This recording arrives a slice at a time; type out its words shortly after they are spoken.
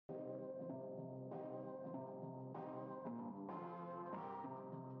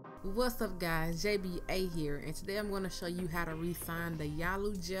What's up guys, JBA here, and today I'm going to show you how to re-sign the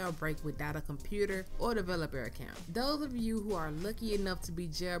Yalu jailbreak without a computer or developer account. Those of you who are lucky enough to be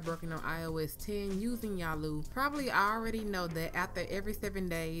jailbroken on iOS 10 using Yalu probably already know that after every 7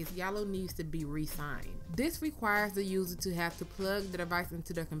 days, Yalu needs to be re-signed. This requires the user to have to plug the device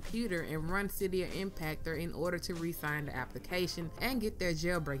into their computer and run Cydia Impactor in order to re-sign the application and get their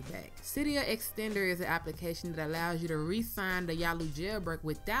jailbreak back. Cydia Extender is an application that allows you to re-sign the Yalu jailbreak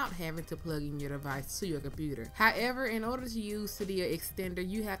without having to plug in your device to your computer. However, in order to use Cydia Extender,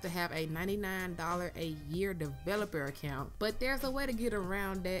 you have to have a $99 a year developer account, but there's a way to get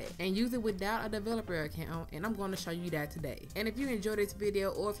around that and use it without a developer account, and I'm going to show you that today. And if you enjoyed this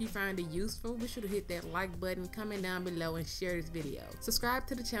video or if you find it useful, be sure to hit that like button, comment down below, and share this video. Subscribe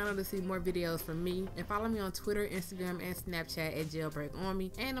to the channel to see more videos from me, and follow me on Twitter, Instagram, and Snapchat at Jailbreak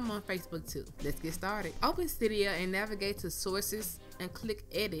Army, and I'm on Facebook too. Let's get started. Open Cydia and navigate to Sources and click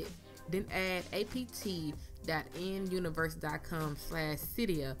Edit, then add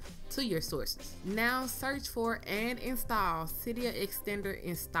apt.nuniverse.com/Cydia to your sources. Now search for and install Cydia Extender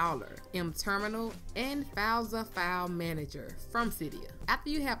Installer, mTerminal, and Fowler File Manager from Cydia.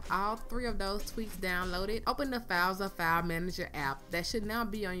 After you have all three of those tweaks downloaded, open the Fowler File Manager app that should now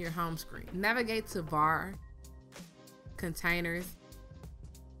be on your home screen. Navigate to var, containers,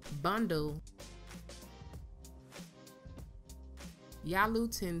 bundle, Yalu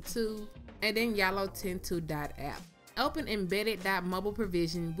 10.2, and then Yalu 10.2.app. Open embedded.mobile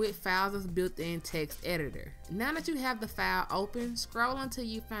provision with Fowler's built-in text editor. Now that you have the file open, scroll until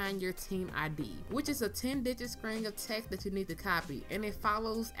you find your team ID, which is a 10-digit string of text that you need to copy, and it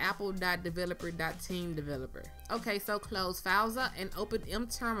follows apple.developer.teamdeveloper. Okay, so close Fowler and open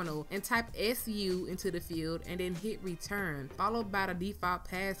mTerminal and type SU into the field and then hit return, followed by the default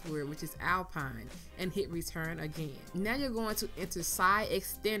password, which is Alpine, and hit return again. Now you're going to enter Cydia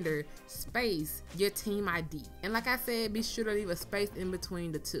Extender space your team ID. And like I said, be sure to leave a space in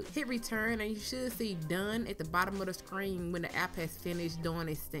between the two. Hit return and you should see done at the bottom of the screen when the app has finished doing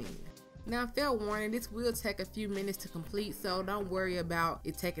its thing. Now, fair warning, this will take a few minutes to complete, so don't worry about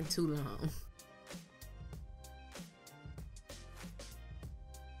it taking too long.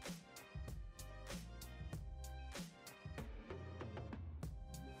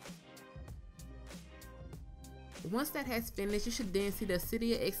 Once that has finished, you should then see the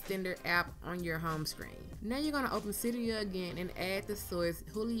Cydia Extender app on your home screen. Now you're going to open Cydia again and add the source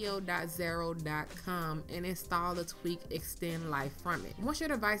julio.0.com and install the tweak extend life from it. Once your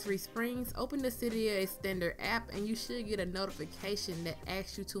device resprings, open the Cydia Extender app and you should get a notification that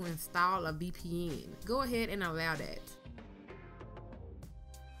asks you to install a VPN. Go ahead and allow that.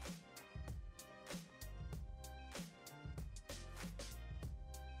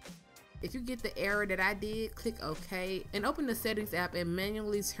 If you get the error that I did, click OK and open the settings app and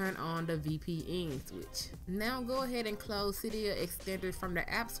manually turn on the VPN switch. Now go ahead and close Cydia Extender from the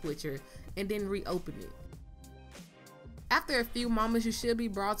app switcher and then reopen it. After a few moments, you should be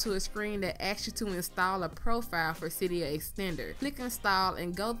brought to a screen that asks you to install a profile for Cydia Extender. Click install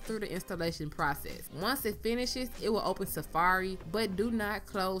and go through the installation process. Once it finishes, it will open Safari, but do not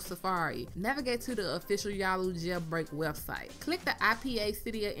close Safari. Navigate to the official Yalu jailbreak website. Click the IPA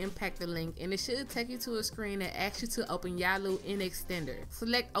Cydia Impactor link and it should take you to a screen that asks you to open Yalu in Extender.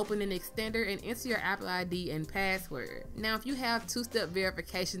 Select open in Extender and enter your Apple ID and password. Now if you have two-step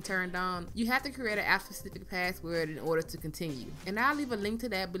verification turned on, you have to create an app-specific password in order to continue, and I'll leave a link to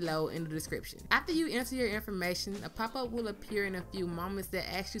that below in the description. After you enter your information, a pop-up will appear in a few moments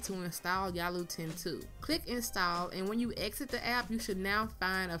that asks you to install Yalu 10.2. Click install, and when you exit the app, you should now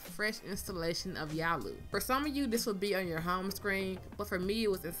find a fresh installation of Yalu. For some of you, this will be on your home screen, but for me, it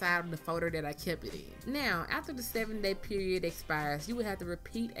was inside of the folder that I kept it in. Now, after the 7-day period expires, you will have to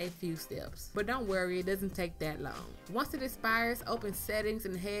repeat a few steps, but don't worry, it doesn't take that long. Once it expires, open settings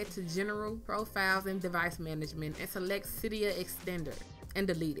and head to general, profiles, and device management and select Cydia Extender and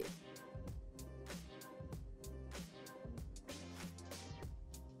delete it.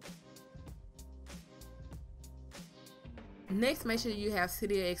 Next, make sure you have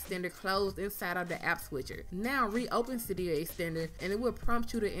Cydia Extender closed inside of the app switcher. Now reopen Cydia Extender and it will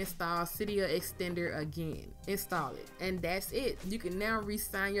prompt you to install Cydia Extender again. Install it. And that's it. You can now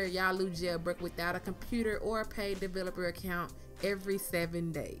re-sign your Yalu jailbreak without a computer or a paid developer account every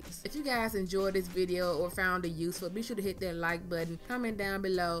 7 days. If you guys enjoyed this video or found it useful, be sure to hit that like button, comment down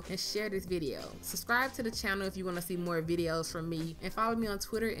below, and share this video. Subscribe to the channel if you want to see more videos from me, and follow me on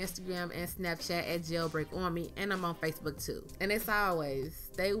Twitter, Instagram, and Snapchat at Jailbreak Army, and I'm on Facebook too. And as always,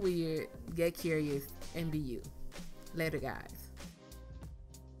 stay weird, get curious, and be you. Later guys.